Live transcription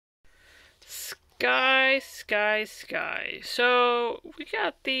Skye. So we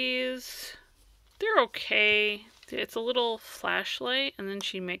got these. They're okay. It's a little flashlight, and then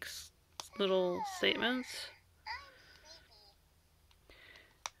she makes little statements.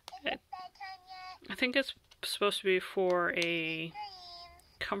 I think it's supposed to be for a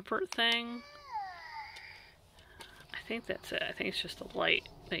comfort thing. I think that's it. I think it's just a light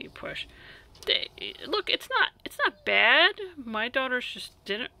that you push. Look, it's not bad. My daughters just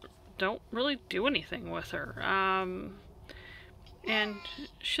don't really do anything with her. And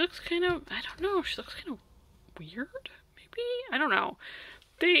she looks kind of, I don't know, she looks kind of weird, maybe? I don't know.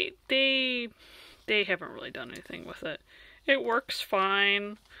 They haven't really done anything with it. It works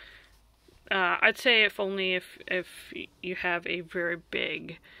fine. I'd say if you have a very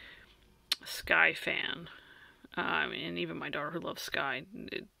big Skye fan. And even my daughter who loves Skye,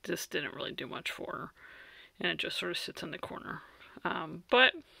 it just didn't really do much for her. And it just sort of sits in the corner.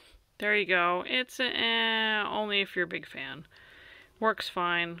 But there you go. It's only if you're a big fan. Works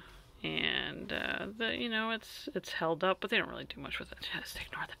fine. And it's held up, but they don't really do much with it. Just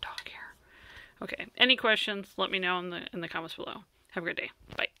ignore the dog here. Okay. Any questions, let me know in the comments below. Have a great day.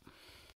 Bye.